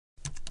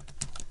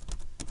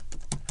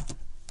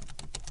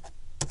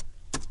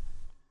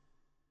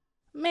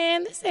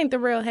Man, this ain't the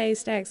real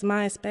Haystak's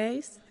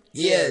MySpace.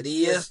 Yeah, it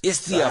is.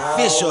 It's the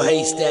official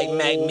Haystak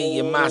Mac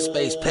Million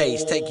MySpace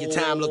page. Take your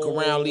time, look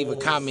around, leave a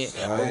comment,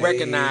 but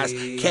recognize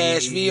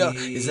Cashville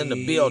is in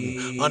the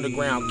building.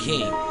 Underground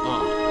King.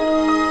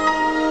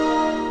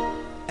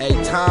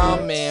 Hey,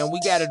 Tom, man, we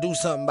gotta do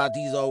something about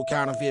these old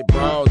counterfeit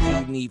bras.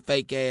 You need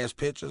fake ass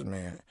pictures,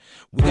 man.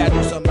 We gotta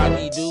do something about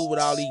these dudes with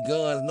all these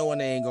guns, knowing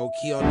they ain't gonna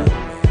kill nothing,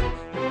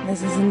 man.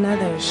 This is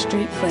another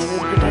street flavored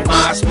production.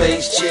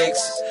 MySpace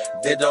chicks,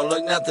 they don't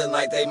look nothing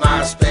like they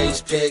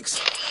MySpace pics.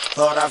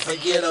 Thought I'd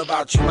forget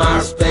about you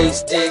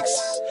MySpace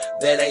dicks.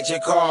 That ain't your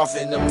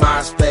coffin, the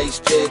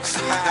MySpace pics.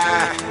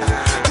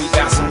 We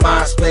got some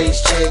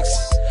MySpace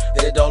chicks,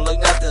 they don't look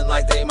nothing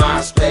like they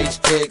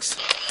MySpace pics.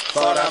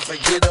 Thought I'd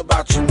forget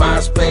about you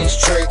MySpace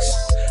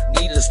tricks.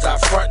 Need to stop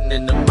frontin'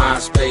 in the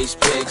MySpace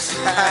pics.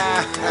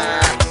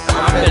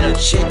 I met a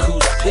chick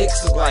whose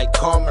pics look like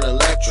Carmen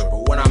Electra,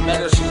 but when I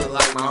met her, she looked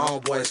like my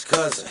homeboy's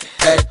cousin,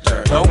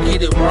 Hector. Don't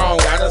get it wrong,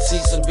 I done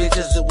seen some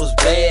bitches that was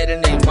bad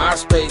in they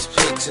MySpace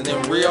pics, and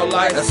in real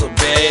life, that's a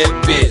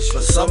bad bitch.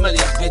 But some of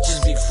these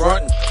bitches be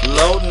frontin',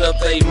 loading up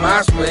they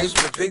MySpace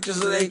with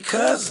pictures of they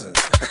cousins.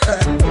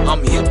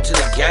 I'm hip to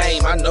the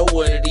game, I know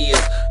what it is.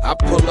 I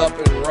pull up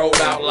and roll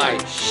out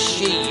like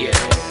shit.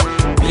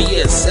 Be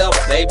yourself,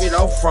 baby,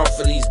 don't front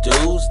for these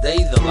dudes. They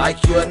either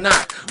like you or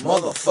not.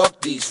 Motherfuck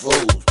these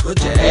fools.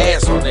 Put your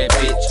ass on that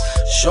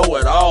bitch, show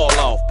it all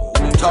off. But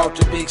when you talk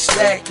to Big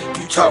Stack,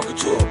 you talking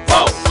to a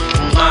boss.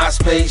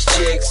 MySpace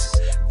chicks,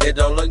 they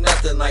don't look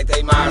nothing like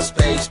they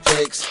MySpace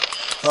pics.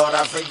 Thought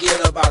I'd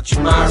forget about you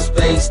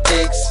MySpace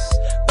dicks.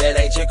 That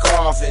ain't your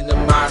coffin, the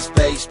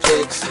MySpace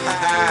pics.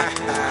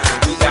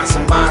 We got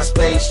some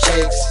MySpace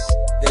chicks,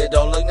 they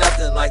don't look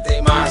nothing like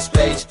they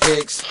MySpace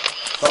pics.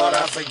 Thought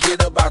I'd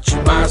forget about you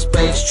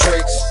MySpace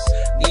tricks.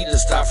 Need to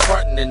stop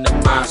frontin' in the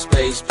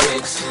MySpace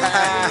pics.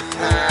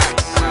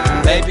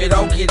 Baby,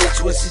 don't get it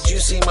twisted, you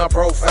see my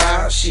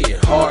profile.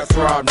 Shit, hard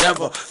throb,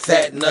 never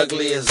fat and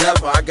ugly as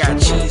ever. I got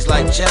cheese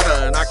like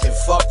cheddar and I can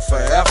fuck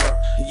forever.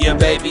 Your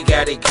baby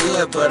got it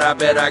good, but I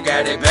bet I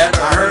got it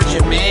better. I heard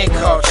your man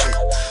caught you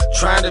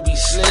trying to be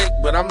slick,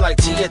 but I'm like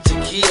Tia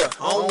Tequila,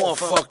 I don't wanna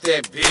fuck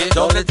that bitch.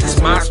 Don't let this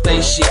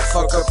MySpace shit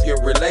fuck up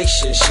your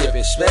relationship,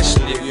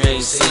 especially if you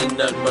ain't seen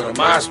nothing but a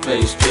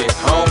MySpace pic.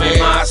 Homie,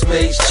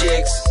 MySpace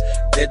chicks,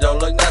 they don't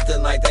look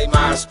nothing like they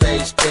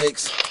MySpace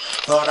pics.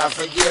 Thought I'd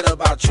forget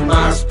about you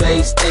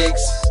MySpace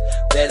dicks.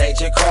 That ain't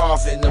your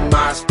coffin, the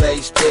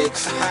MySpace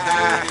pics.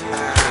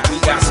 We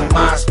got some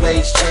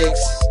MySpace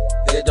chicks,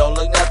 they don't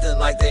look nothing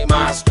like they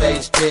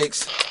MySpace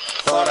pics.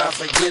 Thought I'd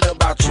forget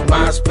about you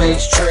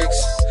MySpace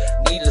tricks.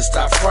 Need to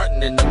stop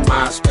frontin' in the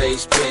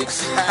MySpace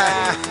pics.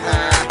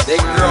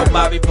 That girl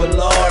Bobby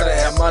Ballard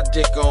had my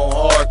dick on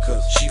hard,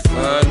 cause she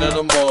fine than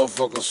a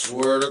motherfucker,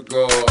 swear to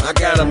God. I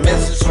got a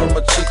message from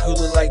a chick who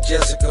look like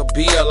Jessica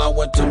Biel. I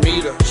went to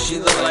meet her, she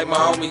looked like my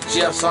homie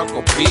Jeff's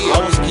Uncle Bill.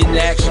 I was getting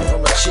action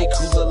from a chick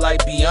who looked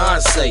like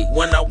Beyonce.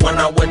 When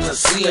I went to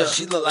see her,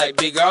 she looked like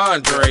Big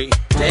Andre.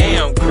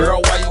 Damn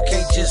girl, why you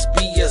can't just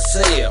be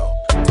yourself?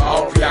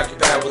 All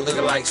preoccupied with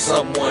looking like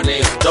someone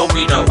else. Don't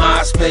be no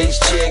MySpace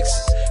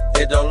chicks,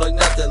 they don't look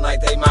nothing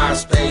like they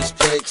MySpace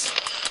pics.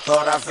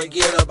 Thought I'd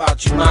forget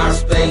about you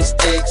MySpace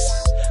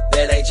dicks.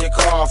 That ain't your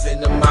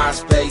coffin, the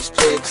MySpace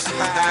pics.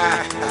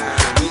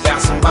 We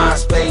got some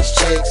MySpace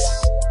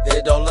chicks,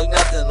 they don't look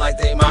nothing like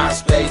they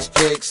MySpace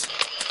pics.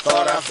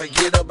 Thought I'd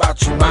forget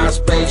about you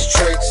MySpace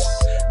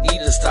tricks. Need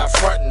to stop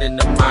frontin' in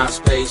the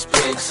MySpace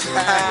pics.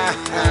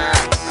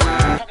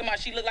 Talking about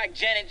she look like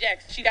Janet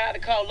Jackson. She got out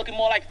of the car looking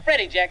more like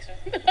Freddie Jackson.